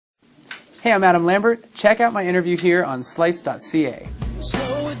Hey, I'm Adam Lambert. Check out my interview here on Slice.ca.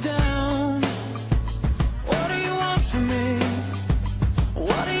 Slow it down. What do you want from me?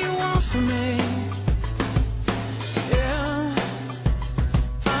 What do you want from me? Yeah,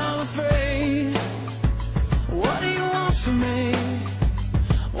 I'm afraid. What do you want from me?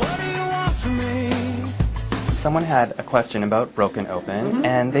 What do you want from me? Someone had a question about Broken Open,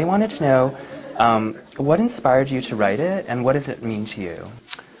 and they wanted to know what inspired you to write it, and what does it mean to you?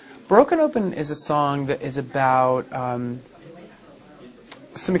 Broken Open is a song that is about some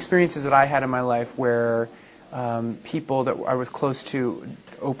experiences that I had in my life where people that I was close to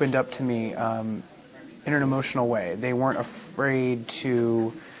opened up to me in an emotional way. They weren't afraid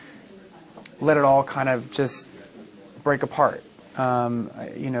to let it all kind of just break apart.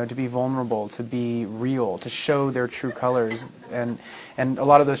 You know, to be vulnerable, to be real, to show their true colors, and a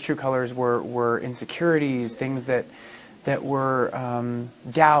lot of those true colors were insecurities, things that were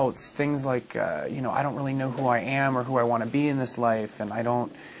doubts, things like you know, I don't really know who I am or who I want to be in this life, and I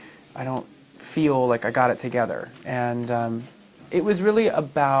don't feel like I got it together. And it was really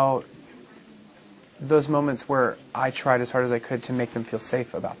about those moments where I tried as hard as I could to make them feel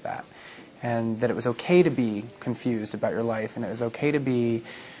safe about that. And that it was okay to be confused about your life, and it was okay to be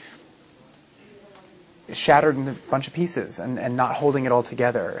shattered into a bunch of pieces and not holding it all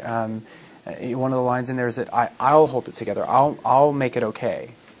together. One of the lines in there is that I'll hold it together. I'll make it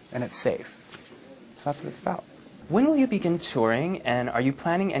okay, and it's safe. So that's what it's about. When will you begin touring, and are you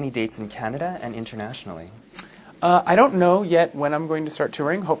planning any dates in Canada and internationally? I don't know yet when I'm going to start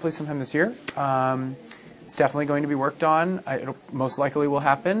touring. Hopefully sometime this year. It's definitely going to be worked on. It most likely will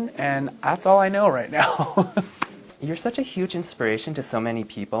happen, and that's all I know right now. You're such a huge inspiration to so many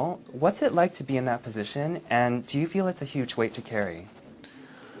people. What's it like to be in that position, and do you feel it's a huge weight to carry?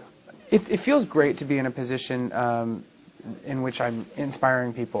 It feels great to be in a position in which I'm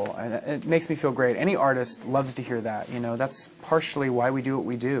inspiring people, and it makes me feel great. Any artist loves to hear that. You know, that's partially why we do what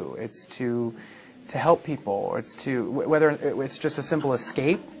we do. It's to help people, or it's to, whether it's just a simple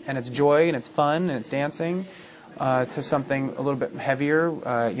escape, and it's joy, and it's fun, and it's dancing, to something a little bit heavier,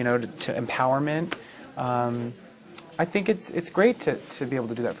 you know, to empowerment. I think it's great to be able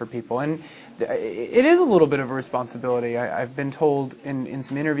to do that for people, and it is a little bit of a responsibility. I've been told in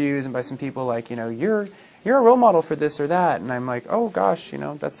some interviews and by some people, like, you know, you're a role model for this or that, and I'm like, oh gosh, you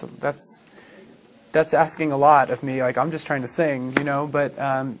know, that's asking a lot of me. Like, I'm just trying to sing, you know, but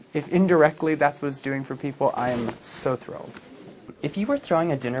if indirectly that's what it's doing for people, I am so thrilled. If you were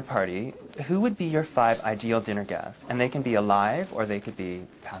throwing a dinner party, who would be your 5 ideal dinner guests? And they can be alive or they could be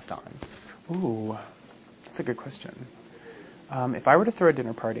passed on. Ooh, that's a good question. If I were to throw a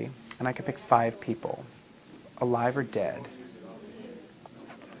dinner party and I could pick 5 people, alive or dead,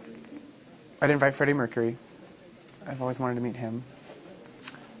 I'd invite Freddie Mercury. I've always wanted to meet him.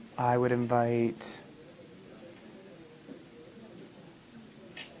 I would invite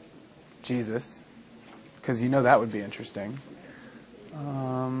Jesus, because you know that would be interesting.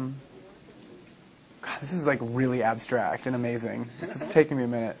 God, this is like really abstract and amazing. This is taking me a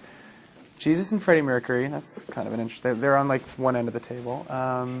minute. Jesus and Freddie Mercury, that's kind of an interesting. They're on like one end of the table.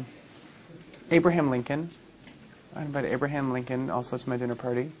 Abraham Lincoln. I'd invite Abraham Lincoln also to my dinner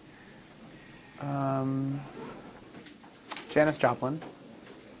party. Janis Joplin.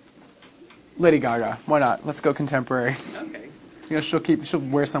 Lady Gaga. Why not? Let's go contemporary. Okay. You know, she'll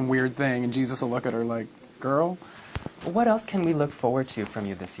wear some weird thing, and Jesus will look at her like, girl. What else can we look forward to from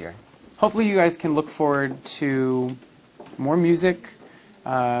you this year? Hopefully you guys can look forward to more music,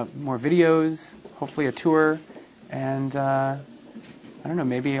 more videos, hopefully a tour, and I don't know,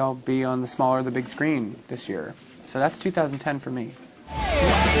 maybe I'll be on the small or the big screen this year. So that's 2010 for me.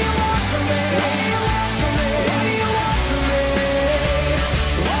 What do you want from me?